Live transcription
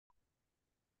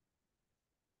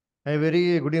A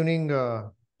very good evening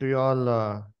to you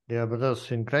all, dear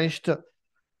brothers in Christ.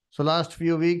 So, last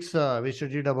few weeks we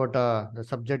studied about the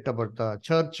subject about the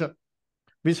church.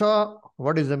 We saw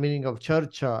what is the meaning of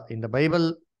church in the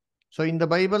Bible. So, in the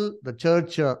Bible, the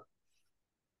church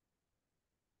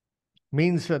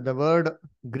means the word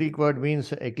Greek word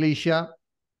means ecclesia.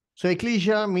 So,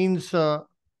 ecclesia means a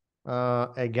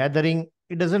gathering.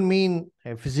 It doesn't mean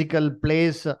a physical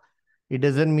place. It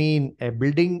doesn't mean a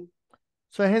building.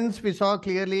 So hence we saw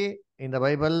clearly in the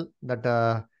Bible that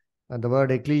the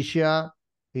word ecclesia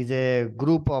is a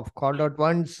group of called out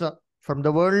ones from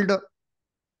the world,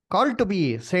 called to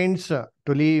be saints to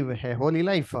live a holy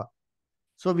life.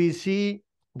 So we see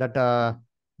that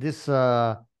this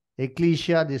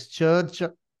ecclesia, this church,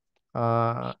 it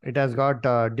has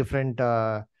got different,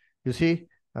 you see,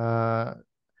 uh,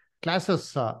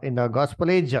 classes in the gospel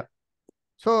age.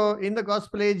 So in the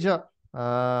gospel age,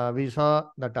 we saw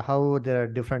that how there are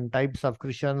different types of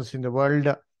Christians in the world.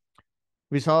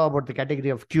 We saw about the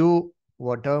category of Q, who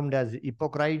are termed as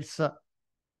hypocrites,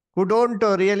 who don't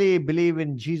really believe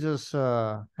in Jesus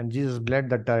and Jesus' blood,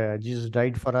 that Jesus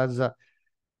died for us.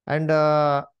 And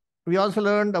we also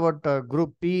learned about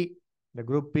group P, the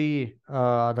group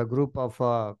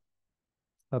of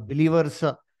believers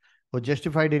who are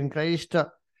justified in Christ.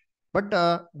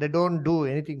 But they don't do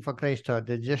anything for Christ.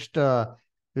 They just,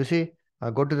 you see,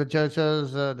 go to the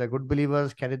churches, they're good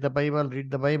believers, carry the Bible,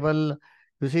 read the Bible.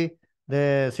 You see,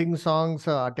 they sing songs,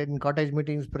 attend cottage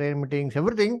meetings, prayer meetings,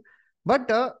 everything. But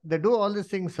they do all these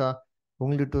things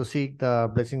only to seek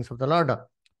the blessings of the Lord.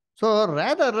 So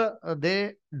rather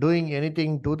they doing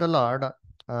anything to the Lord,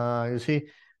 you see,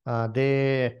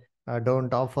 they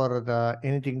don't offer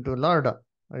anything to Lord.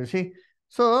 You see,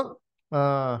 so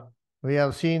uh, we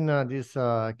have seen this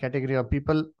category of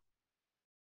people.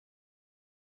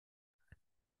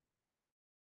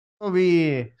 So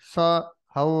we saw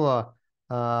how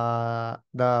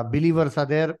the believers are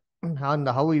there and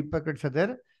how hypocrites are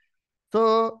there.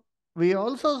 So we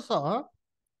also saw,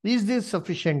 is this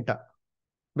sufficient?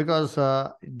 Because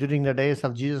during the days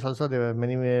of Jesus also there were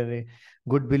many, very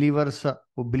good believers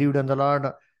who believed on the Lord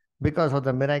because of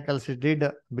the miracles he did,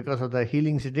 because of the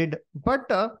healings he did. But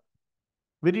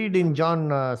we read in John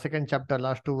 2nd chapter,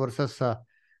 last two verses,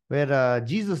 where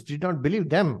Jesus did not believe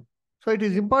them. So it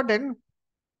is important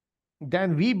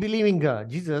that we believing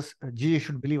Jesus, Jesus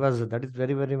should believe us. That is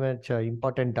very, very much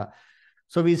important.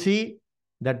 So we see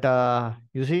that,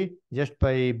 you see, just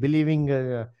by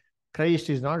believing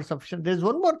Christ is not sufficient. There's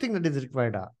one more thing that is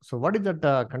required. So what is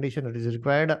that condition that is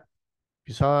required?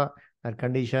 We saw that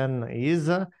condition is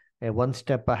a one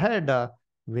step ahead,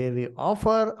 where we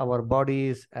offer our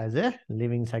bodies as a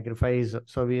living sacrifice.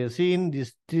 So we have seen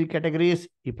these three categories: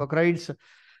 hypocrites,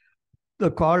 the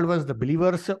called ones, the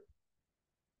believers,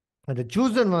 and the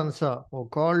chosen ones who are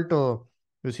called to,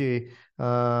 you see,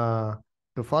 to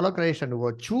follow Christ and who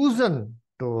are chosen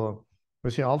to,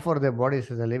 you see, offer their bodies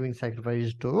as a living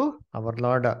sacrifice to our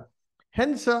Lord.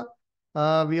 Hence,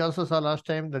 we also saw last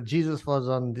time that Jesus was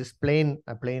on this plane,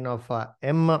 a plane of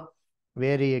M,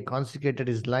 where he consecrated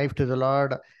his life to the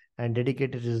Lord and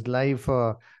dedicated his life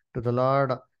to the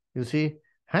Lord. You see,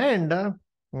 and they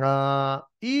are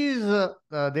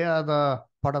the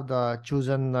part of the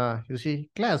chosen, you see,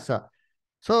 class.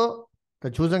 So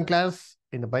the chosen class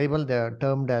in the Bible, they are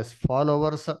termed as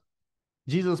followers.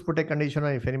 Jesus put a condition: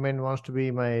 if any man wants to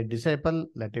be my disciple,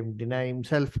 let him deny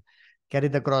himself, carry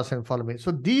the cross, and follow me.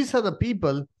 So these are the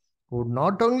people who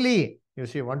not only, you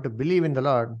see, want to believe in the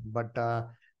Lord, but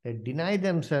they deny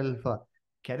themselves,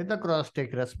 carry the cross,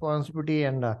 take responsibility,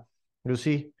 and you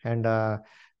see, and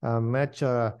much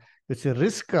it's a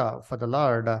risk for the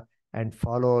Lord and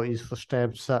follow his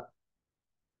footsteps.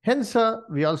 Hence,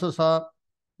 we also saw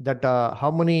that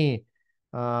how many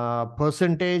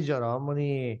percentage or how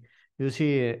many, you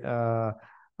see,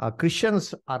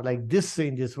 Christians are like this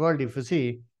in this world. If you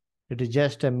see, it is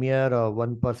just a mere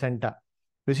 1%.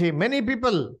 You see, many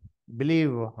people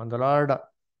believe on the Lord,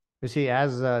 you see,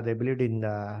 as they believed in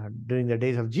during the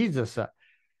days of Jesus. So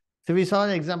we saw an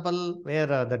example where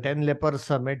the 10 lepers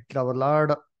met our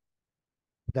Lord.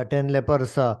 The 10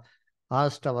 lepers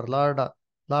asked our Lord,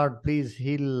 Lord, please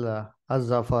heal us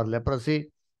of our leprosy.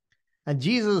 And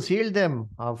Jesus healed them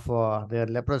of their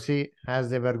leprosy as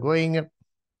they were going.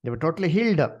 They were totally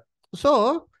healed.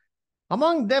 So,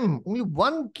 among them, only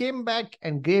one came back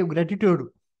and gave gratitude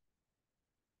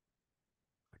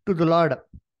to the Lord.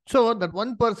 So, that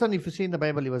one person, if you see in the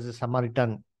Bible, he was a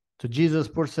Samaritan. So, Jesus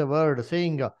puts a word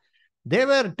saying, there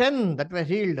were 10 that were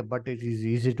healed, but it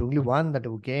is only one that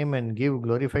who came and gave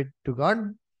glorified to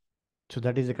God. So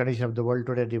that is the condition of the world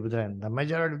today, dear brethren. The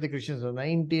majority of the Christians,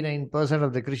 99%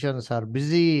 of the Christians are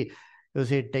busy, you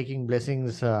see, taking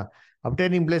blessings,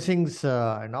 obtaining blessings,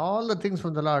 and all the things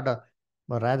from the Lord.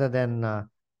 But rather than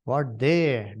what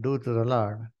they do to the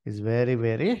Lord is very,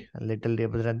 very little, dear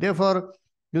brethren. Therefore,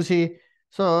 you see,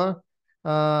 so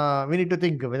we need to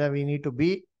think whether we need to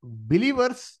be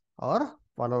believers or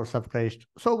followers of Christ.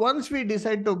 So once we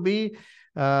decide to be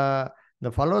the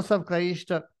followers of Christ,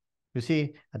 you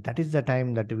see, that is the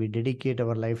time that we dedicate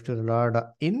our life to the Lord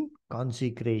in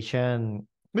consecration.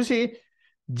 You see,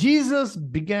 Jesus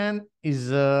began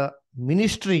his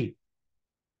ministry.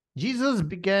 Jesus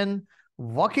began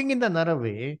walking in the narrow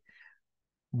way.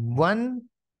 One,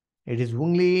 it is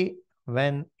only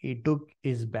when he took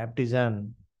his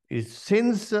baptism, his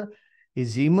sins,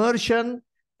 his immersion,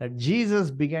 that Jesus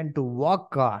began to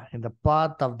walk in the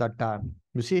path of the turn.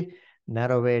 You see,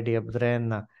 narrow way, dear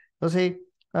brethren. You see,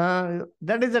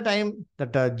 that is the time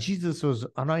that Jesus was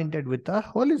anointed with the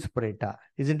Holy Spirit,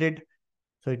 isn't it?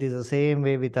 So it is the same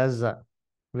way with us.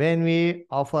 When we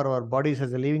offer our bodies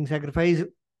as a living sacrifice,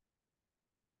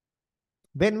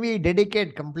 when we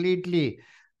dedicate completely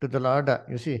to the Lord,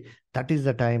 you see, that is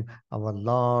the time our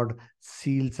Lord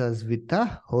seals us with the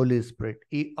Holy Spirit.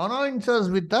 He anoints us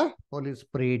with the Holy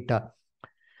Spirit.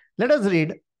 Let us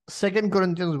read 2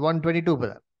 Corinthians 1:22,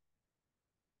 brother.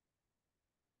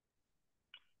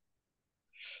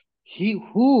 He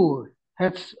who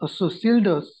has also sealed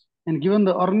us and given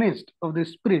the earnest of the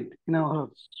Spirit in our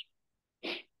hearts.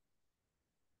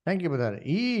 Thank you, brother.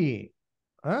 He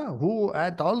who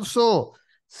hath also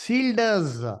sealed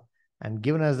us and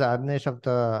given us the earnest of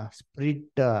the Spirit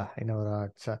in our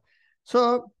hearts.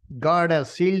 So, God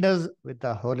has sealed us with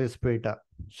the Holy Spirit.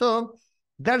 So,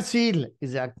 that seal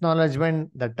is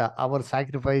acknowledgement that our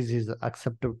sacrifice is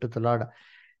acceptable to the Lord.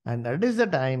 And that is the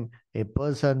time a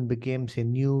person becomes a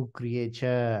new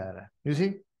creature. You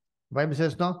see, Bible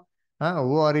says no.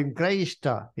 Who are in Christ?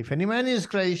 If any man is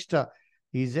Christ,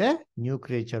 he is a new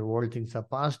creature. All things are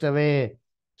passed away.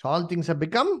 So all things have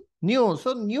become new.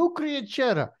 So new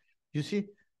creature. You see,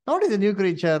 now what is a new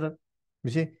creature?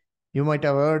 You see, you might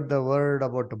have heard the word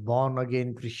about born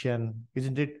again Christian,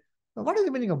 isn't it? What is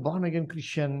the meaning of born again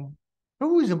Christian?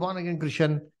 Who is a born again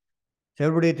Christian? So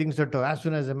everybody thinks that as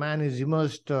soon as a man is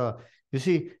immersed, you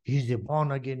see, he's a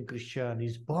born again Christian.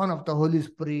 He's born of the Holy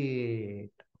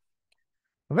Spirit.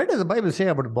 What does the Bible say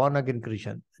about born again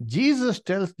Christian? Jesus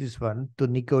tells this one to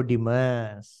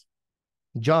Nicodemus.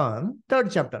 John,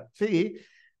 3rd chapter. See,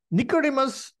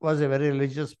 Nicodemus was a very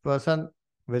religious person,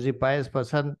 very pious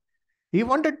person. He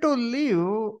wanted to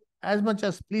live as much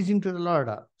as pleasing to the Lord.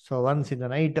 So once in the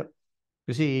night,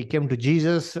 you see, he came to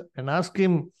Jesus and asked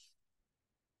him,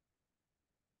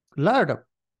 Lord,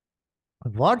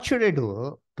 what should I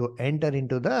do to enter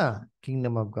into the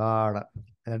kingdom of God?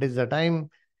 And that is the time,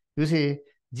 you see,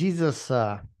 Jesus,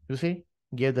 you see,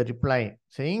 gave the reply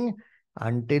saying,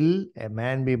 until a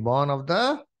man be born of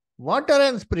the water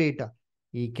and spirit,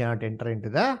 he cannot enter into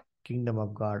the kingdom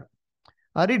of God.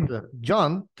 Read brother.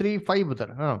 John 3:5.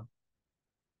 Brother.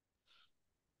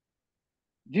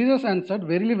 Jesus answered,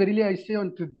 Verily, verily, I say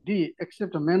unto thee,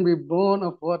 except a man be born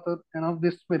of water and of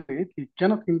the Spirit, he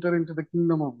cannot enter into the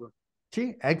kingdom of God.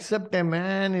 See, except a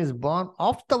man is born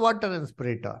of the water and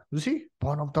spirit. You see,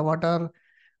 born of the water,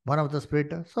 born of the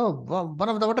spirit. So, born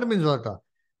of the water means what?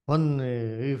 One,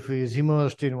 if he is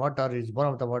immersed in water, is born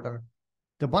of the water.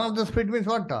 The born of the Spirit means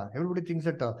what? Everybody thinks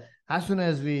that as soon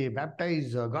as we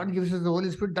baptize, God gives us the Holy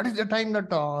Spirit. That is the time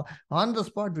that on the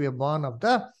spot we are born of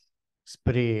the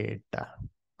Spirit.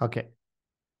 Okay.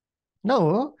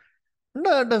 Now,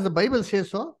 does the Bible say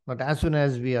so? But as soon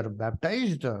as we are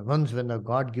baptized, once when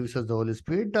God gives us the Holy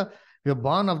Spirit, we are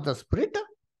born of the Spirit.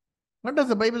 What does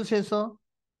the Bible say so?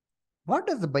 What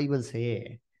does the Bible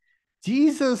say?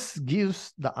 Jesus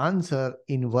gives the answer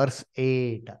in verse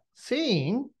 8,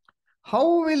 saying,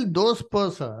 how will those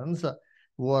persons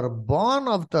who are born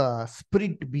of the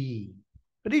Spirit be?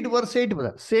 Read verse 8,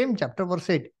 brother. Same chapter, verse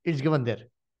 8. It's given there.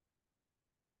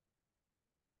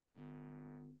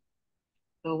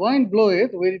 The wind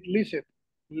bloweth where it listeth,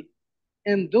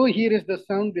 and thou hearest the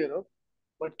sound thereof,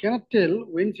 but cannot tell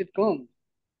whence it comes,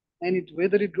 and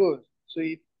whither it goes. So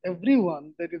it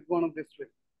everyone that is born of the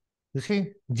Spirit. You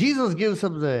see, Jesus gives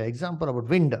us the example about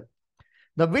wind.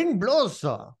 The wind blows.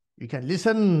 You can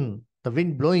listen the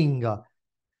wind blowing.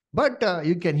 But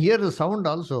you can hear the sound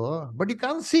also. But you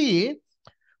can't see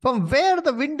from where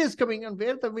the wind is coming and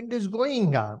where the wind is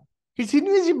going. It's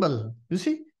invisible. You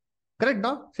see? Correct,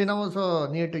 no? See, now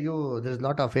also near to you, there's a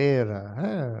lot of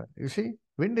air. You see?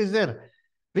 Wind is there.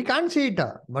 We can't see it,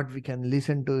 but we can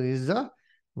listen to his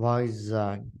voice.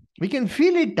 We can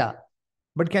feel it.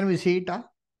 But can we see it?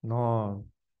 No.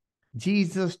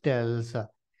 Jesus tells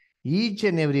each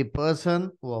and every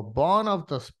person who are born of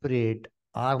the Spirit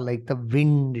are like the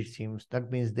wind, it seems.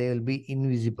 That means they will be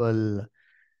invisible.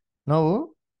 Now,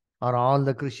 are all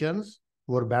the Christians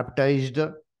who are baptized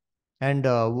and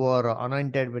who are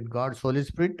anointed with God's Holy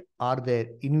Spirit, are they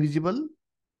invisible?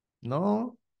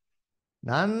 No.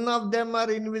 None of them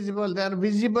are invisible. They are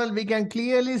visible. We can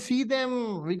clearly see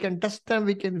them. We can touch them.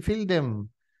 We can feel them.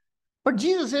 But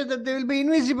Jesus says that they will be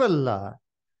invisible.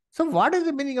 So, what is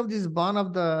the meaning of this born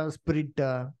of the Spirit?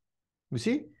 You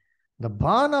see, the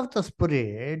born of the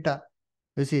Spirit,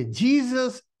 you see,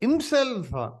 Jesus Himself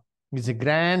is a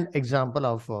grand example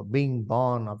of being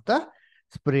born of the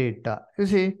Spirit. You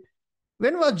see,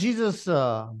 when was Jesus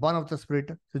born of the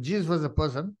Spirit? So, Jesus was a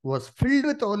person who was filled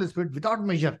with the Holy Spirit without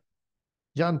measure.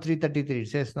 John 3:33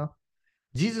 says, no?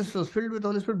 Jesus was filled with the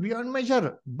Holy Spirit beyond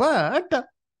measure. But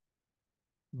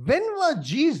when was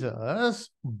Jesus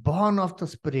born of the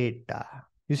Spirit?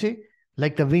 You see,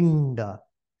 like the wind,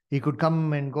 he could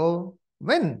come and go.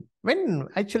 When? When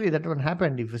actually that one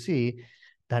happened, if you see,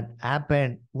 that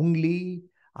happened only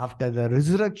after the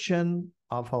resurrection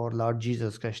of our Lord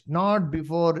Jesus Christ, not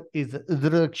before his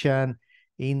resurrection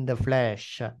in the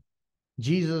flesh.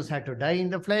 Jesus had to die in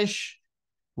the flesh.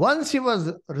 Once he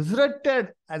was resurrected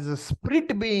as a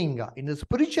spirit being in the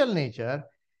spiritual nature,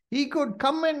 he could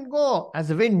come and go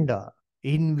as a wind,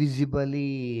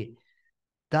 invisibly.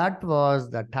 That was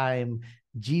the time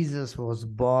Jesus was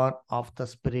born of the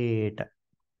Spirit.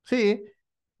 See,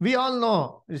 we all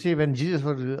know, you see, when Jesus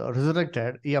was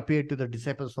resurrected, he appeared to the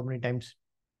disciples so many times.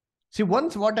 See,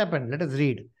 once what happened? Let us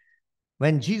read.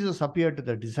 When Jesus appeared to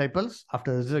the disciples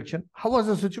after resurrection, how was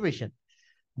the situation?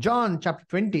 John chapter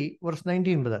 20, verse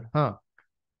 19, brother.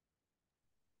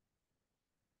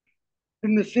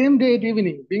 In the same day at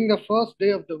evening, being the first day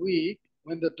of the week,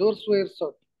 when the doors were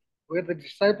shut, where the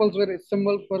disciples were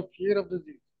assembled for fear of the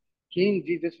Jews, came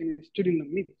Jesus and stood in the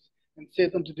midst and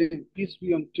said unto them, Peace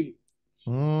be unto you.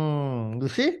 You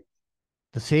see,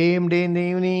 the same day in the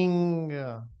evening.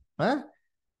 Huh?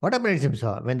 What happened, it seems,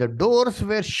 when the doors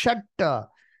were shut,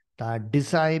 the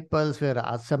disciples were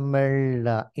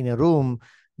assembled in a room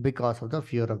because of the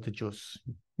fear of the Jews.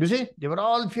 You see, they were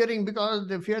all fearing because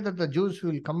they feared that the Jews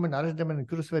will come and arrest them and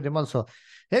crucify them also.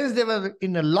 Hence, they were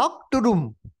in a locked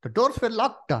room. The doors were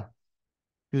locked.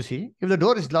 You see, if the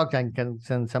door is locked, and can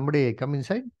somebody come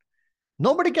inside?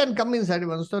 Nobody can come inside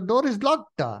once the door is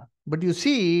locked. But you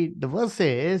see, the verse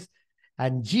says,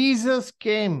 and Jesus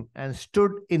came and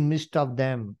stood in midst of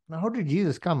them. Now, how did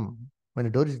Jesus come when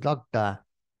the door is locked?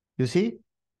 You see,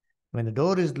 when the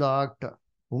door is locked,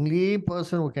 only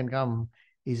person who can come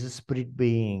is a spirit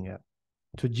being.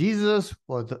 So Jesus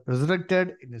was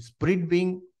resurrected in a spirit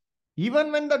being.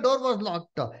 Even when the door was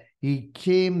locked, he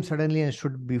came suddenly and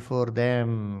stood before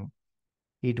them.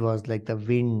 It was like the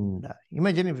wind.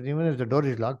 Imagine if even if the door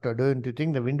is locked, don't you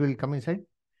think the wind will come inside?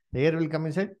 The air will come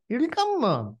inside? It will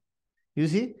come. You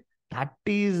see, that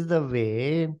is the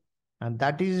way, and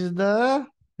that is the,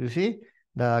 you see,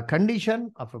 the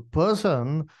condition of a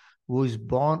person who is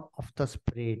born of the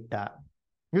Spirit.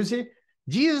 You see,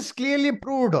 Jesus clearly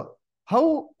proved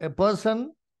how a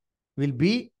person will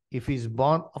be if he is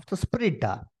born of the Spirit,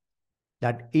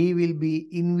 that he will be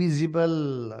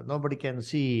invisible. Nobody can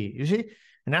see. You see,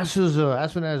 and as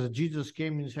soon as Jesus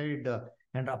came inside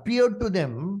and appeared to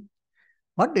them,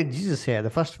 what did Jesus say? The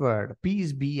first word,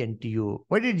 peace be unto you.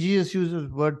 Why did Jesus use the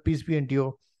word peace be unto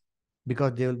you?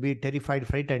 Because they will be terrified,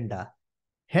 frightened.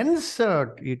 Hence,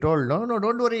 he told, no, no,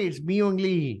 don't worry, it's me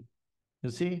only. You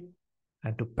see?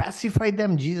 And to pacify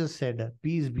them, Jesus said,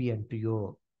 peace be unto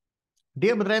you.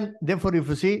 Dear brethren, therefore, if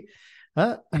you see,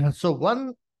 so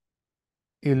one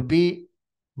will be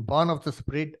born of the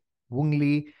Spirit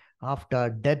only after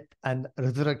death and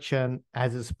resurrection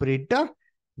as a spirit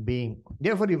being.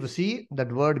 Therefore, if you see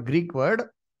that word, Greek word,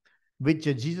 which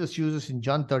Jesus uses in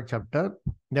John 3rd chapter,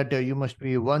 that you must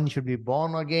be, one should be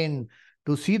born again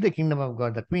to see the kingdom of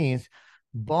God. That means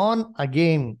born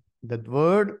again. That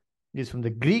word is from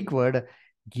the Greek word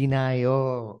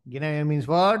ginaio. Ginaio means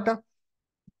what?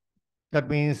 That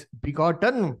means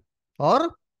begotten or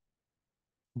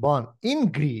born.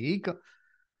 In Greek,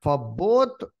 for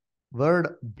both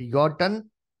word begotten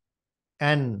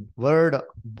and word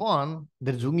born,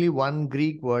 there is only one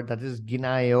Greek word, that is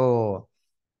ginaio.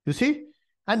 You see?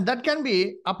 And that can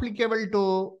be applicable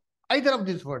to either of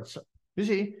these words. You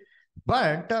see?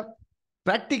 But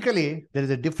practically, there is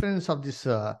a difference of these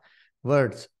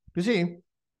words. You see?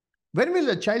 When will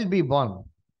the child be born?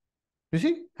 You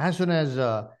see? As soon as,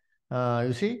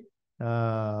 you see,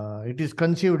 it is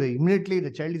conceived, immediately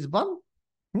the child is born?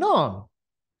 No.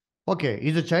 Okay,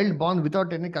 is a child born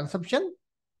without any conception?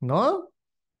 No.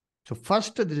 So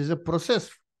first there is a process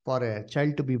for a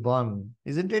child to be born,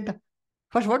 isn't it?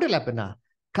 First, what will happen?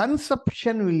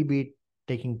 Conception will be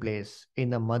taking place in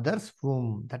the mother's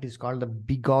womb. That is called the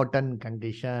begotten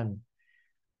condition.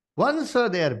 Once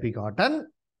they are begotten,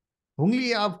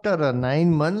 only after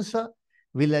 9 months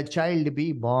will a child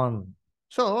be born.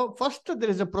 So first there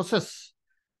is a process,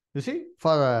 you see,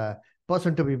 for a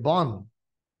person to be born.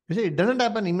 You see, it doesn't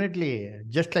happen immediately,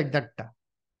 just like that.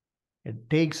 It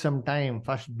takes some time.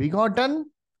 First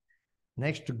begotten,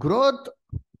 next growth,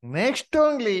 next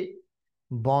only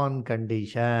born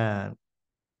condition.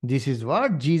 This is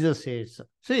what Jesus says.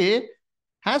 See,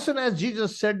 as soon as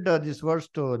Jesus said this verse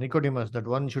to Nicodemus that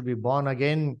one should be born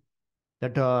again,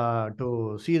 that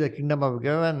to see the kingdom of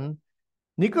heaven,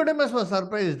 Nicodemus was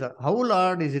surprised. How,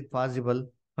 Lord, is it possible?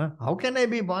 Huh? How can I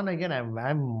be born again?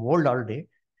 I'm old already.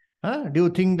 Huh? Do you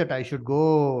think that I should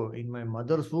go in my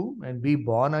mother's womb and be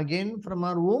born again from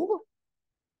her womb?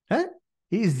 Huh?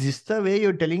 Is this the way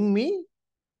you're telling me?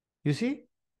 You see?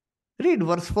 Read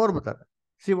verse 4, brother.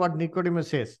 See what Nicodemus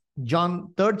says.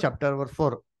 John 3rd chapter, verse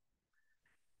 4.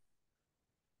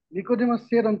 Nicodemus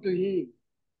said unto him,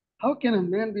 how can a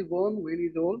man be born when he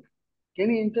is old? Can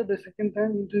he enter the second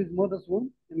time into his mother's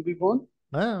womb and be born?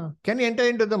 Can he enter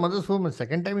into the mother's womb a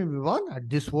second time he be born at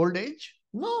this old age?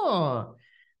 No.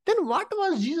 Then what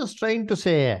was Jesus trying to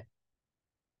say?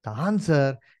 The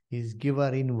answer is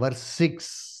given in verse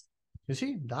 6. You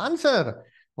see, the answer,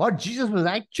 what Jesus was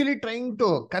actually trying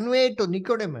to convey to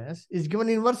Nicodemus, is given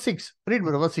in verse 6. Read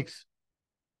verse 6.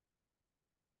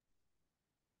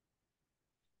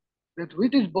 That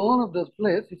which is born of the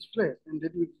flesh is flesh, and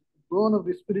that which is born of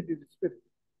the spirit is spirit.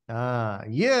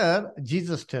 Here,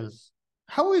 Jesus tells,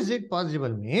 how is it possible?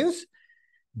 Means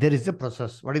there is a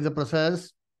process. What is the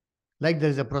process? Like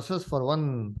there is a process for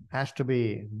one has to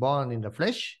be born in the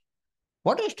flesh.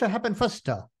 What has to happen first?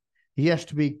 He has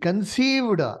to be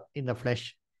conceived in the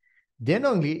flesh. Then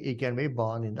only he can be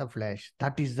born in the flesh.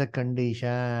 That is the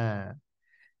condition.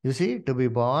 You see, to be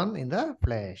born in the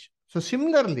flesh. So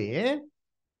similarly,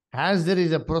 as there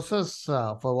is a process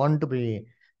for one to be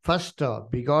first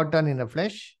begotten in the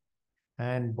flesh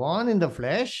and born in the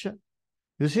flesh,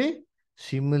 you see,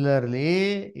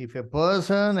 similarly, if a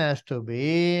person has to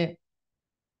be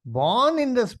born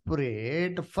in the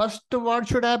spirit, first what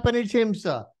should happen, it seems?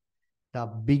 The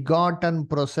begotten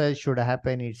process should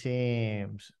happen, it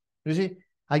seems. You see,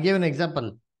 I gave an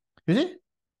example. You see,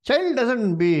 child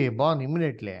doesn't be born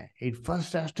immediately. It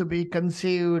first has to be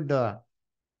conceived.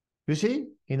 You see,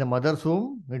 in the mother's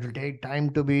womb, it will take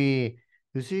time to be,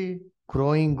 you see,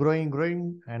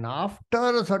 growing. And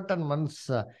after certain months,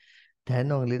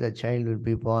 then only the child will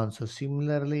be born. So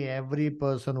similarly, every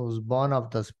person who's born of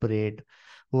the Spirit,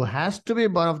 who has to be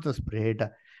born of the Spirit,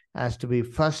 has to be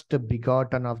first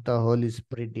begotten of the Holy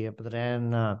Spirit, dear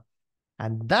brethren.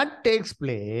 And that takes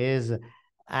place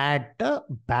at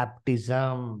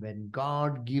baptism when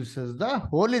God gives us the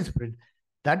Holy Spirit.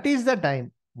 That is the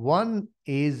time one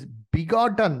is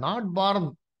begotten, not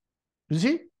born. You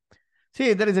see?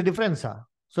 See, there is a difference.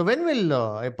 So when will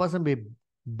a person be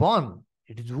born?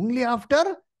 It is only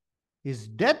after his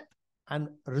death and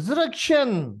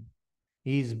resurrection.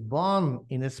 He is born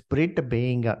in a spirit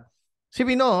being. See,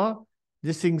 we know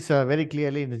these things very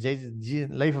clearly in the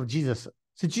life of Jesus.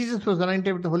 See, Jesus was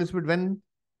anointed with the Holy Spirit when?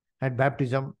 At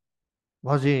baptism.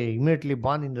 Was he immediately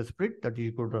born in the spirit that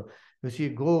he could, you see,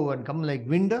 go and come like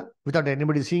wind without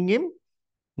anybody seeing him?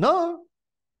 No,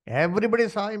 everybody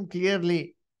saw him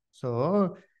clearly.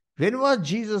 So, when was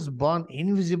Jesus born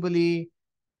invisibly?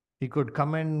 He could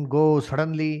come and go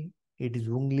suddenly. It is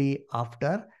only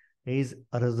after his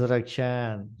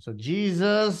resurrection. So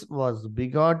Jesus was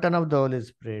begotten of the Holy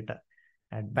Spirit.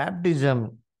 At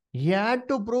baptism, he had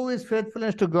to prove his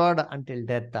faithfulness to God until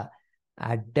death.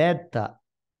 At death,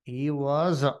 he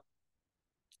was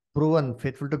proven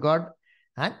faithful to God.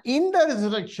 And in the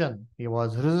resurrection, he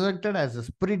was resurrected as a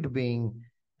spirit being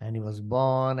and he was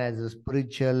born as a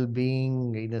spiritual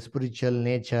being in a spiritual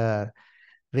nature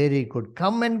where he could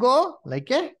come and go like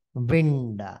a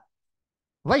wind.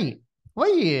 Why?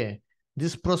 Why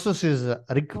this process is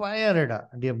required,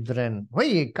 dear brethren?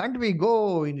 Why can't we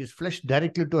go in this flesh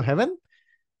directly to heaven?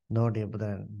 No, dear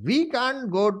brethren. We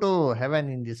can't go to heaven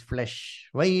in this flesh.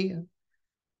 Why?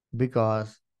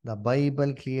 Because the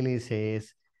Bible clearly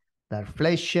says that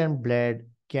flesh and blood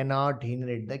cannot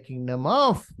inherit the kingdom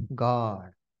of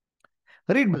God.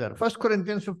 Read, brother. 1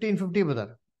 Corinthians 15:50,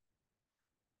 brother.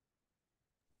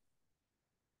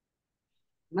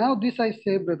 Now this I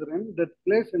say, brethren, that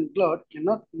flesh and blood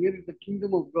cannot inherit the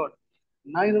kingdom of God,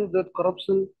 neither doth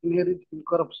corruption inherit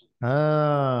incorruption.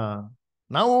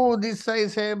 Now this I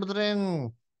say,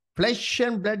 brethren, flesh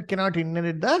and blood cannot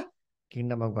inherit the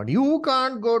kingdom of God. You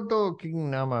can't go to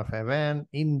kingdom of heaven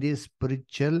in this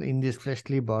spiritual, in this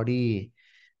fleshly body.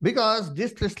 Because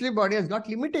this fleshly body has got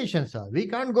limitations. We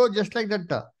can't go just like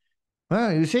that.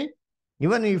 You see,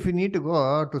 even if we need to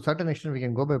go to certain extent, we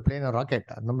can go by plane or rocket.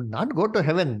 Not go to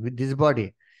heaven with this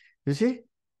body. You see?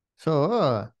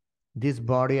 So, this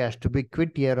body has to be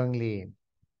quit here only.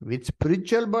 With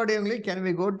spiritual body only can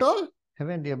we go to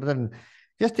heaven, dear brother.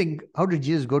 Just think, how did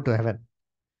Jesus go to heaven?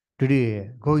 Did he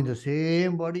go in the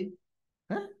same body?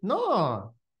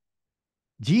 No.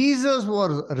 Jesus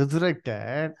was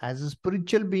resurrected as a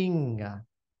spiritual being.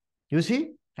 You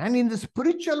see? And in the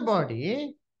spiritual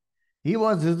body, he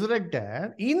was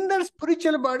resurrected. In that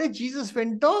spiritual body, Jesus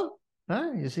went to,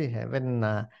 you see, heaven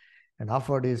and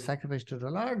offered his sacrifice to the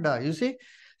Lord. You see?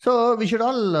 So we should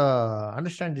all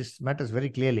understand these matters very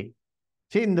clearly.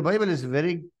 See, in the Bible is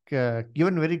very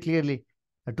given very clearly.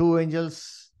 The two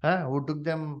angels who took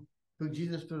them to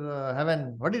Jesus to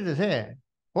heaven. What did they say?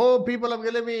 Oh, people of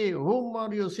Galilee, whom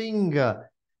are you seeing?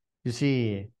 You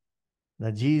see,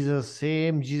 the Jesus,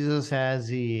 same Jesus as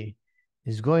he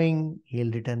is going,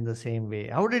 he'll return the same way.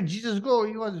 How did Jesus go?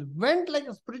 He went like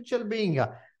a spiritual being.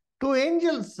 Two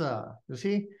angels, you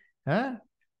see, were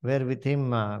with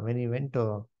him when he went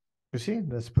to, you see,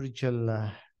 the spiritual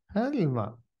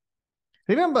realm.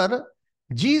 Remember,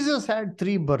 Jesus had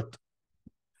three births.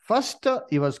 First,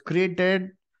 he was created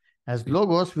as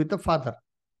Logos with the Father.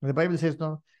 The Bible says,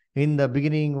 no, in the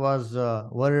beginning was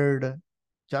Word,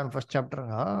 John first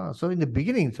chapter. So in the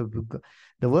beginning, so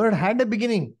the Word had a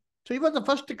beginning. So he was the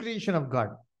first creation of God.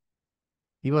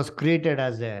 He was created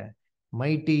as a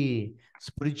mighty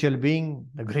spiritual being,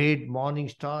 the great morning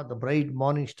star, the bright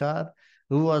morning star,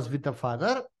 who was with the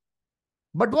Father.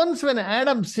 But once when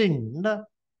Adam sinned,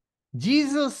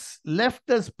 Jesus left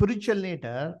the spiritual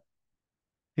nature.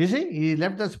 You see, he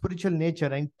left the spiritual nature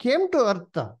and came to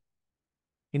earth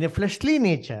in a fleshly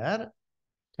nature,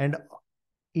 and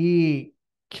he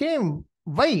came,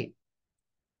 why?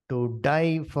 To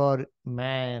die for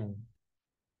man,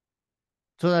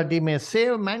 so that he may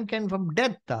save mankind from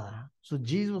death. So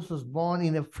Jesus was born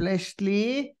in a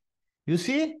fleshly, you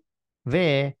see,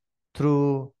 way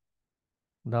through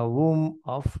the womb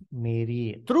of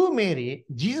Mary. Through Mary,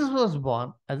 Jesus was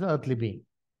born as an earthly being.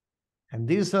 And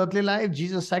this earthly life,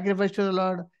 Jesus sacrificed to the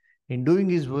Lord in doing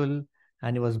his will,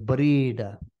 and he was buried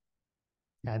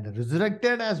and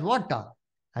resurrected as what?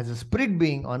 As a spirit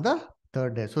being on the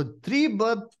third day. So three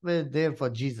births were there for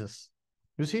Jesus.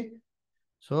 You see?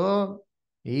 So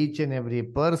each and every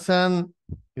person,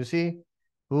 you see,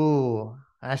 who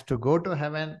has to go to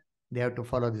heaven, they have to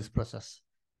follow this process.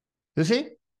 You see?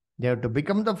 They have to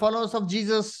become the followers of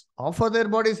Jesus, offer their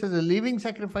bodies as a living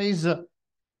sacrifice.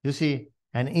 You see?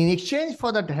 And in exchange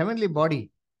for that heavenly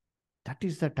body, that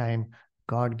is the time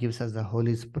God gives us the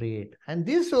Holy Spirit. And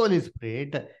this Holy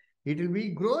Spirit, it will be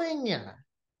growing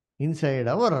inside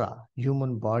our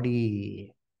human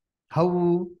body.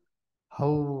 How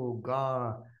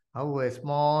God, how a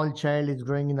small child is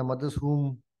growing in the mother's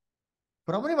womb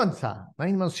for how many months?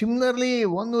 9 months. Similarly,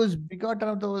 one who is begotten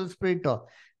of the Holy Spirit,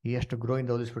 he has to grow in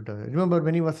the Holy Spirit. Remember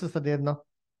many verses are there now.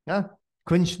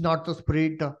 Quench not the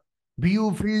Spirit. Be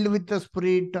you filled with the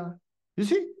Spirit. You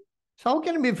see? So how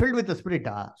can we be filled with the Spirit?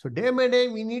 So day by day,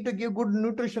 we need to give good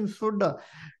nutrition food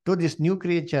to this new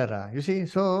creature. You see?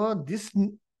 So this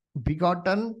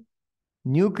begotten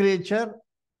new creature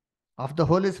of the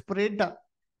Holy Spirit,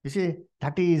 you see,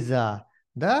 that is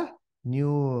the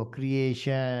new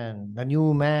creation, the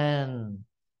new man.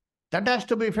 That has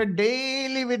to be fed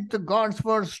daily with God's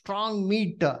word, strong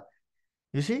meat.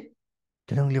 You see?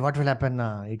 Then only what will happen?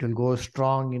 It will go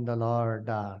strong in the Lord.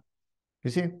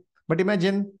 You see? But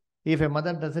imagine if a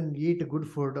mother doesn't eat good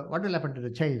food, what will happen to the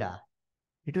child?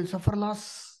 It will suffer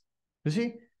loss. You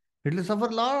see? It will suffer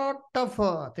lot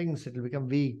of things. It will become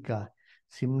weak.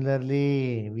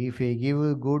 Similarly, if we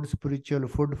give good spiritual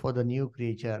food for the new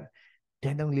creature,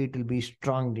 then only it will be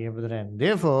strong, dear brethren.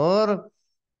 Therefore,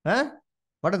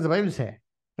 what does the Bible say?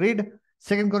 Read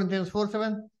 2 Corinthians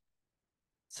 4:7.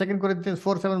 2 Corinthians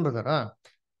 4:7, brother.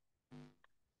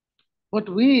 But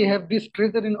we have this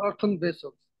treasure in earthen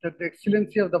vessels, that the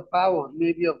excellency of the power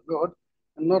may be of God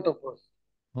and not of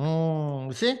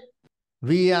us. See,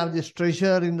 we have this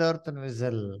treasure in the earthen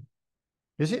vessel.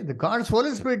 You see, the God's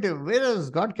Holy Spirit, where has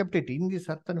God kept it? In this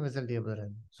earthen vessel, dear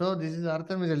brethren. So this is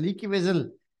earthen vessel, leaky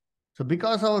vessel. So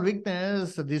because of our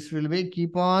weakness, this will be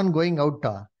keep on going out.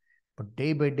 But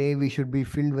day by day, we should be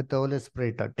filled with the Holy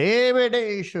Spirit. Day by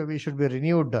day, we should be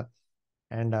renewed.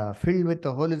 and filled with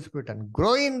the Holy Spirit and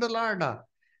grow in the Lord.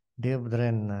 Dear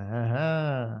brethren,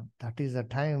 that is the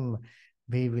time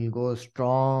we will go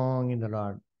strong in the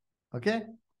Lord. Okay?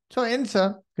 So, hence,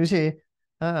 you see,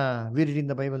 we read in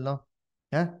the Bible now,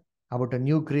 yeah, about a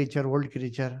new creature, old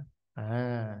creature.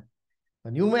 A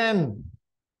new man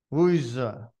who is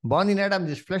born in Adam,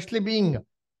 this fleshly being,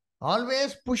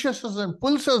 always pushes us and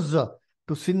pulls us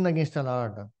to sin against the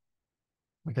Lord.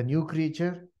 But the new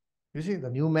creature, you see, the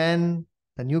new man,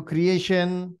 the new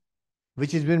creation,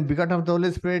 which has been begotten of the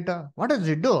Holy Spirit, what does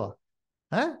it do?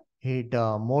 Huh? It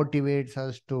motivates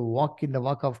us to walk in the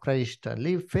walk of Christ,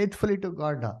 live faithfully to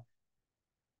God.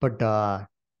 But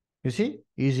you see,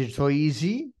 is it so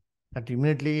easy that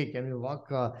immediately can we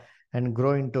walk and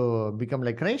grow into become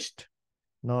like Christ?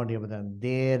 No, dear brother.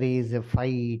 There is a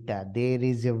fight, there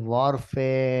is a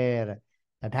warfare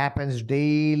that happens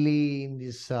daily in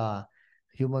this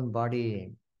human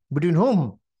body. Between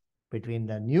whom? Between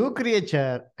the new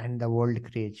creature and the old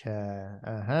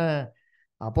creature.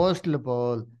 Apostle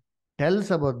Paul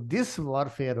tells about this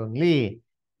warfare only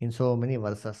in so many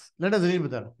verses. Let us read,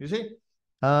 brother. You see,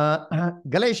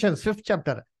 Galatians 5th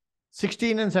chapter,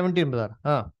 16 and 17,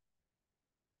 brother.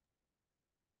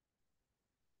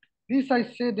 This I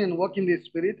said and walk in the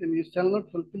Spirit, and you shall not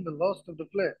fulfill the lust of the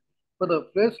flesh. For the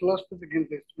flesh lusteth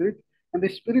against the Spirit, and the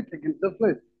Spirit against the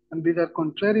flesh. And these are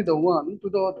contrary the one to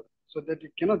the other, so that you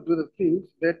cannot do the things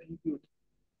that you do.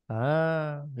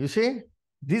 You see,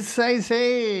 this I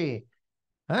say,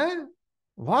 huh?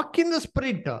 Walk in the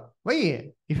Spirit.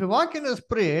 Why? If you walk in the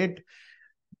Spirit,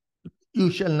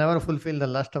 you shall never fulfill the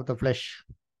lust of the flesh.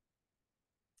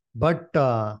 But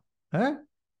huh?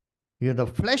 You the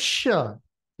flesh,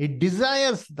 it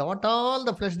desires what all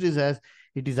the flesh desires,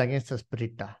 it is against the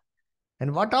spirit.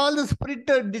 And what all the spirit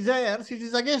desires, it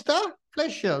is against the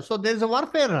flesh. So there is a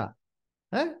warfare.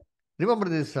 Huh? Remember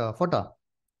this photo.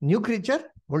 New creature,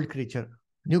 old creature.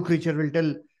 New creature will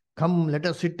tell, come, let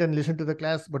us sit and listen to the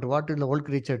class. But what will the old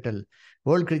creature tell?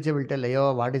 Old creature will tell,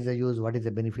 yo, what is the use? What is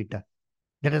the benefit?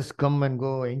 Let us come and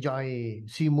go, enjoy,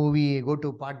 see movie, go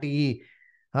to party,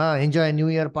 enjoy a New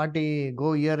Year party,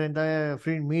 go here and there,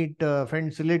 friend, meet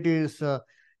friends, relatives,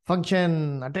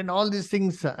 function, attend all these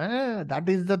things. That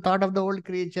is the thought of the old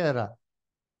creature.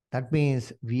 That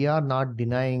means we are not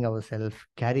denying ourselves,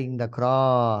 carrying the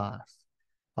cross.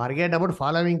 Forget about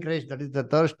following Christ. That is the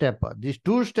third step. These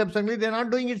two steps only, they are not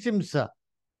doing it seems.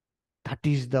 That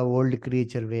is the old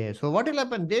creature way. So what will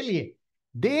happen daily?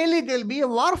 Daily there will be a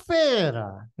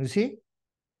warfare. You see?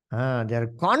 They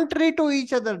are contrary to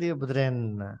each other, dear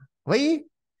brethren. Why?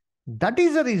 That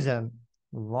is the reason.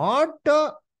 What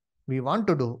we want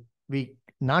to do, we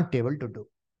not able to do.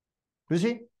 You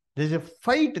see? There is a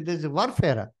fight, there is a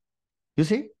warfare. You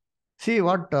see? See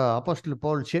what Apostle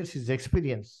Paul shares his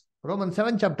experience. Romans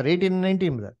 7 chapter 18 and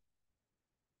 19, brother.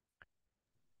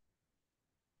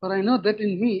 For I know that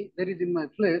in me, there is in my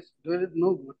flesh, dwelleth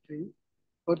no good thing,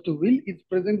 for to will is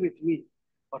present with me.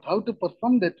 But how to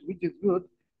perform that which is good,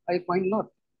 I find not.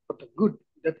 But the good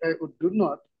that I would do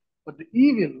not, but the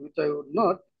evil which I would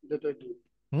not, that I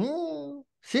do.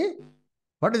 See?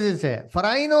 What does it say? For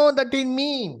I know that in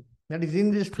me, that is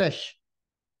in this flesh,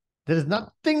 there is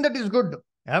nothing that is good.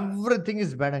 Everything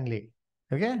is bad only.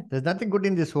 Okay? There's nothing good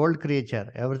in this old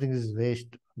creature. Everything is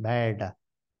waste, bad.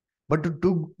 But to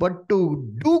do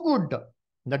good,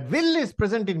 that will is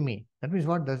present in me. That means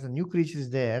what? There's a new creature is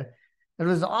there. That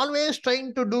was always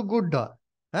trying to do good.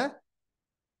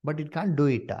 But it can't do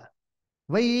it.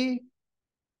 Why?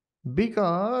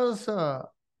 Because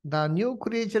the new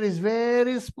creature is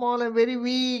very small and very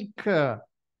weak.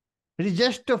 It is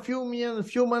just a few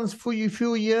months,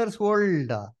 few years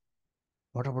old.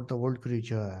 What about the old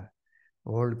creature?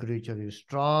 Old creature is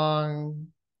strong.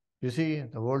 You see,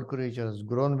 the old creature has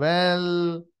grown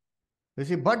well. You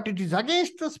see, but it is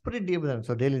against the spirit demon.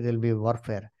 So daily there will be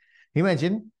warfare.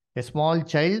 Imagine a small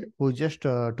child who is just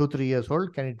 2, 3 years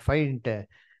old. Can it fight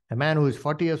a man who is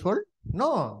 40 years old?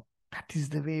 No. That is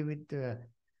the way with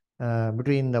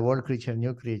between the old creature and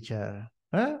new creature.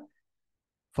 Huh?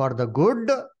 For the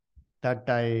good that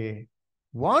I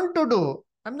want to do,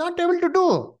 I'm not able to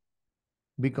do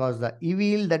because the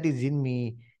evil that is in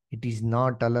me, it is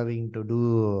not allowing to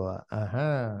do.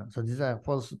 So this is a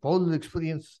Paul's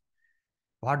experience.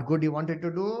 What good he wanted to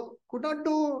do, could not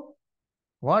do.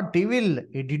 What evil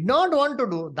he did not want to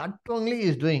do, that only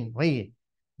is doing. Why?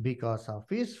 Because of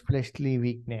his fleshly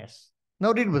weakness.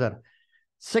 Now read, brother.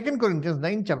 2 Corinthians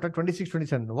 9, chapter 26,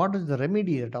 27. What is the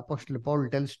remedy that Apostle Paul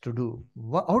tells to do?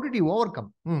 How did he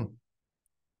overcome?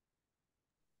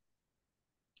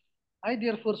 I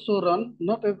therefore so run,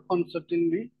 not as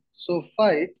uncertainly, so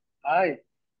fight I,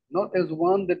 not as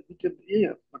one that beateth the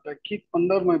air, but I keep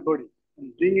under my body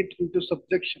and bring it into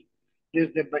subjection,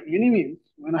 lest that by any means,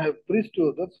 when I have preached to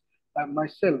others, I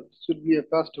myself should be a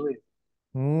castaway.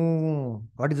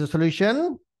 What is the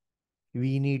solution?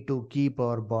 We need to keep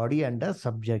our body under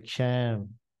subjection.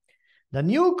 The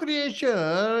new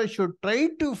creature should try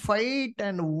to fight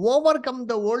and overcome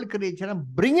the old creature and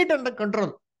bring it under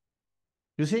control.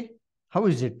 You see? How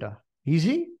is it?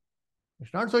 Easy?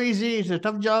 It's not so easy. It's a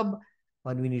tough job,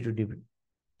 but we need to do it.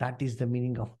 That is the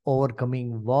meaning of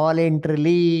overcoming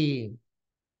voluntarily,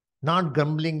 not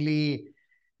grumblingly.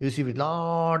 You see, with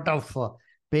lot of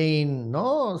pain,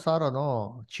 no sorrow,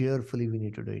 no. Cheerfully, we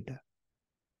need to do it.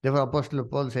 Therefore, Apostle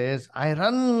Paul says, I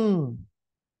run.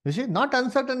 You see, not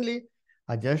uncertainly.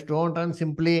 I just don't run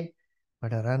simply,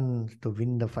 but I run to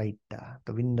win the fight,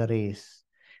 to win the race.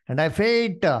 And I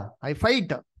fight,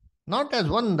 not as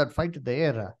one that fight in the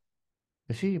air.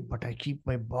 You see, but I keep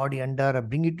my body under, I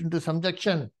bring it into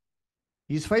subjection.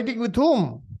 He's fighting with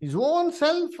whom? His own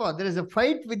self. There is a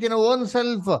fight within our own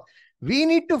self. We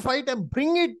need to fight and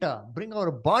bring it, bring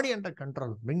our body under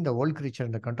control, bring the old creature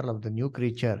under control of the new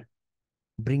creature,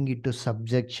 bring it to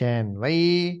subjection.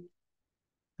 Why?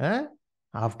 Huh?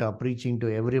 After preaching to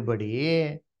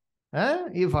everybody,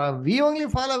 if we only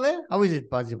fall away, how is it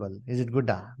possible? Is it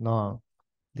good? No.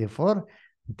 Therefore,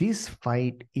 this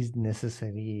fight is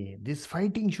necessary. This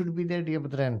fighting should be there, dear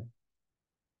brethren.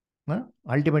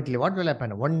 Ultimately, what will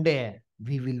happen? One day,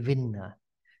 we will win.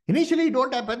 Initially, it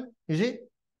won't happen. You see?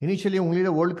 Initially, only the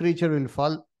old creature will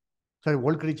fall. Sorry,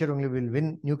 old creature only will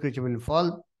win. New creature will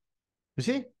fall. You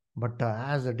see? But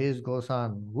as the days goes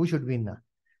on, who should win?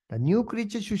 The new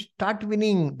creature should start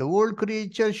winning. The old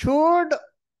creature should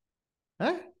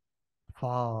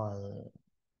fall.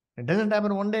 It doesn't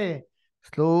happen one day.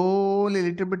 Slowly,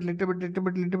 little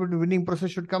bit, winning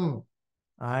process should come.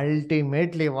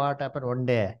 Ultimately, what happened one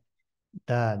day?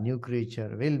 The new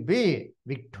creature will be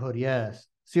victorious.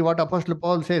 See what Apostle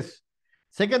Paul says.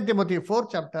 2 Timothy 4,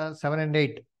 chapter 7 and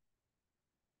 8.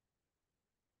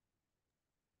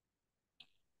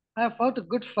 I have fought a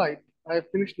good fight. I have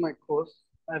finished my course.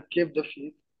 I have kept the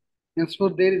faith.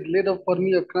 Henceforth there is laid up for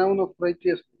me a crown of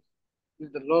righteousness,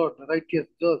 which the Lord, the righteous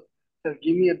judge, shall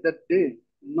give me at that day,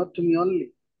 not to me only,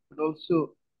 but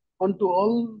also unto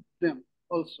all them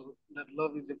also that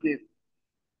love is appeared.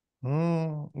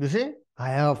 You see, I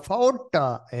have fought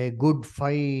a good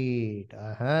fight.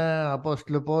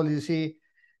 Apostle Paul, you see,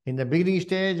 in the beginning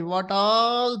stage, what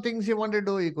all things he wanted to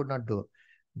do, he could not do.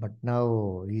 But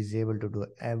now he is able to do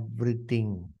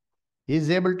everything. He is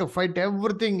able to fight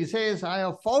everything. He says, I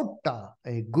have fought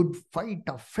a good fight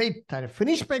of faith. I have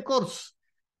finished my course.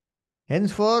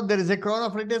 Henceforth, there is a crown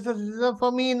of righteousness reserved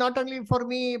for me, not only for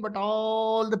me, but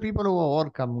all the people who have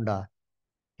overcome.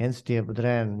 Hence, dear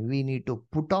brethren, we need to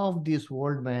put off this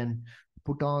old man,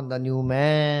 put on the new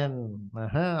man.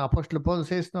 Apostle Paul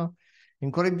says no.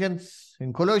 In Corinthians,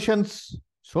 in Colossians,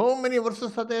 so many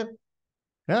verses are there.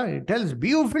 Yeah, it tells, be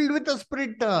you filled with the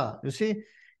Spirit. You see,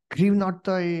 grieve not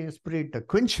the Spirit,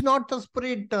 quench not the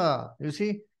Spirit. You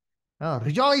see,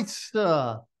 rejoice.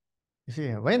 You see,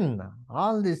 when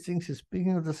all these things is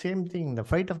speaking of the same thing, the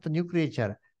fight of the new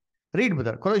creature. Read,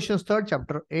 brother, Colossians 3rd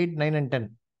chapter 8, 9, and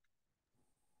 10.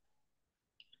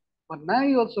 But now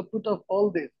you also put off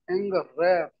all this anger,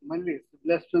 wrath, malice,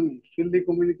 blasphemy, filthy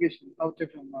communication out of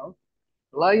your mouth.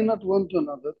 Lie not one to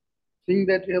another, seeing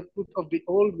that you have put off the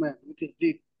old man with his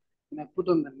deeds, and have put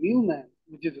on the new man,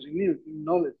 which is renewed in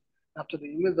knowledge after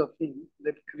the image of him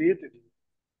that created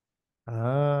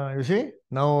him. You see,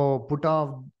 now put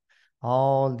off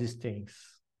all these things.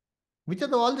 Which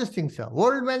are all these things?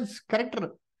 Old man's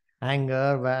character.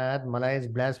 Anger, wrath, malice,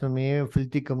 blasphemy,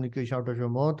 filthy communication out of your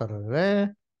mouth.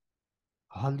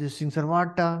 All these things are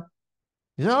what?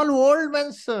 These are all old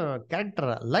man's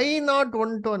character. Lie not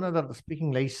one to another,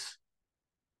 speaking lies.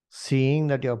 Seeing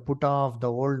that you have put off the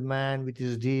old man with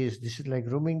his deeds. This is like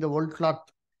removing the old cloth.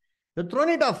 You thrown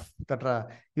it off. That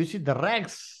you see the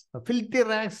rags, the filthy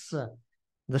rags,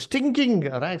 the stinking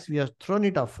rags. We have thrown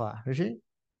it off. You see,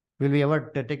 will we ever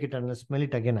take it and smell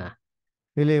it again?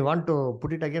 Will we want to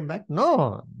put it again back?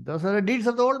 No, those are the deeds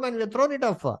of the old man. We have thrown it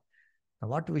off. Now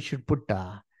what we should put?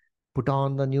 Put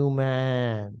on the new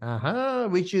man,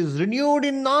 which is renewed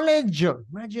in knowledge.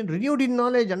 Imagine, renewed in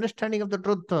knowledge, understanding of the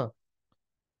truth,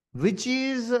 which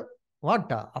is what?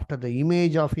 After the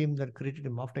image of him that created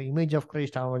him, after image of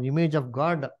Christ, our image of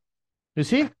God. You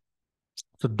see?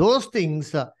 So those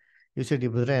things, you said,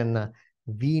 brethren,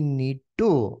 we need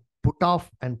to put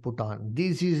off and put on.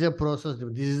 This is a process.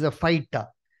 This is a fight.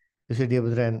 You see, dear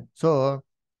brethren. So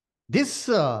this,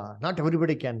 not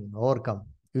everybody can overcome.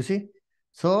 You see?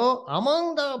 So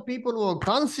among the people who are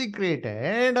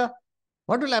consecrated,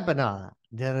 what will happen?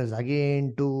 There is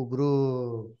again two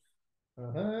groups.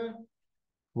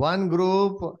 One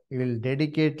group will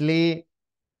dedicately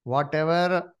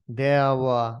whatever they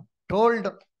have told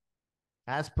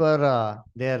as per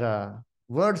their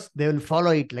words, they will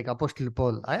follow it like Apostle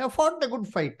Paul. I have fought a good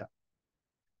fight.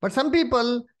 But some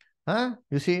people,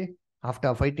 you see,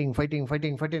 after fighting,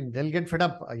 they'll get fed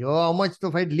up. Yo, how much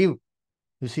to fight? Leave.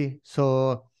 You see.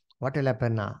 So what will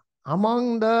happen now?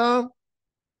 Among the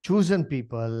chosen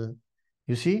people,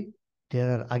 you see,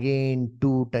 there are again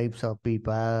two types of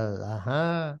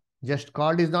people. Just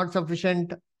called is not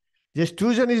sufficient. Just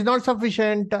chosen is not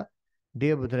sufficient.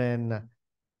 Dear brethren,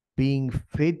 being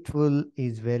faithful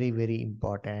is very, very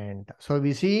important. So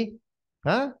we see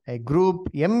a group,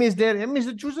 M is there, M is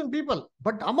the chosen people.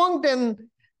 But among them,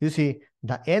 you see,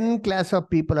 the N class of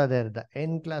people are there. The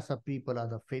N class of people are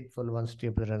the faithful ones,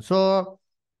 dear brethren. So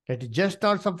it is just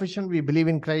not sufficient. We believe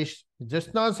in Christ. It's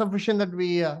just not sufficient that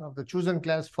we, of the chosen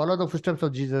class, follow the footsteps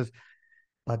of Jesus.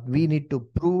 But we need to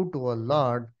prove to our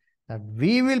Lord that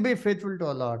we will be faithful to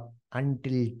our Lord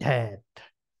until death.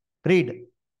 Read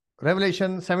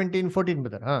Revelation 17:14,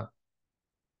 brother.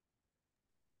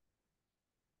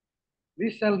 We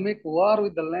shall make war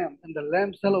with the Lamb, and the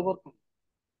Lamb shall overcome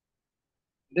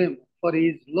them. For he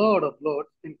is Lord of lords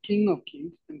and King of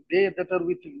kings, and they that are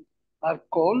with him are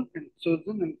called and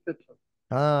chosen and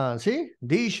faithful. See,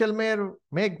 these shall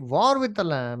make war with the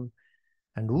Lamb.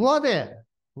 And who are there?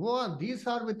 These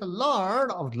are with the Lord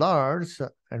of lords.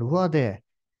 And who are they?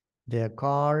 They are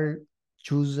called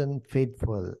chosen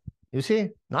faithful. You see,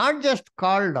 not just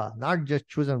called, not just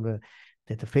chosen,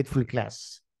 they're the faithful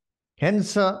class.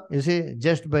 Hence, you see,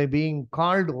 just by being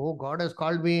called, oh, God has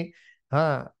called me,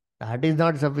 that is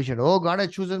not sufficient. Oh, God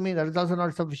has chosen me, that is also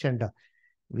not sufficient.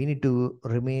 We need to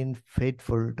remain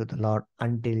faithful to the Lord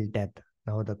until death.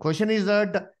 Now, the question is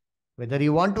that whether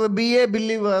you want to be a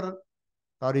believer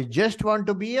or you just want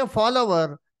to be a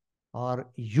follower or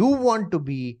you want to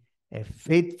be a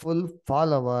faithful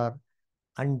follower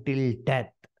until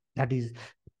death. That is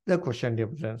the question, dear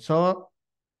friends. So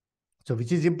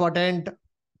which is important?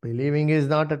 Believing is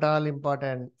not at all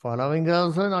important. Following is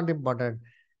also not important.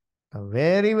 A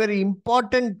very, very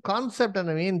important concept and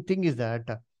the main thing is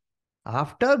that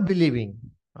after believing,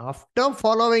 after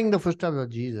following the footsteps of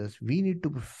Jesus, we need to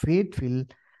be faithful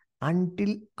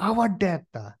until our death.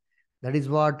 That is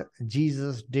what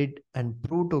Jesus did and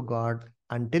proved to God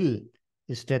until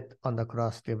his death on the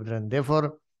cross, dear brethren.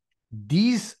 Therefore,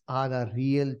 these are the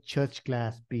real church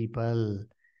class people.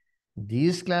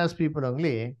 These class people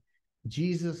only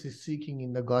Jesus is seeking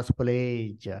in the gospel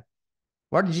age.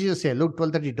 What did Jesus say? Luke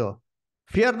 12:32.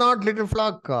 Fear not, little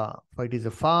flock, for it is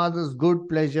the Father's good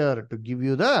pleasure to give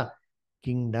you the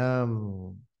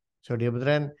kingdom. So, dear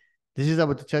brethren, this is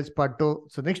about the church part 2.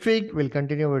 So, next week we'll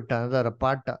continue with another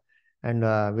part and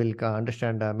we'll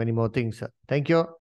understand many more things. Thank you.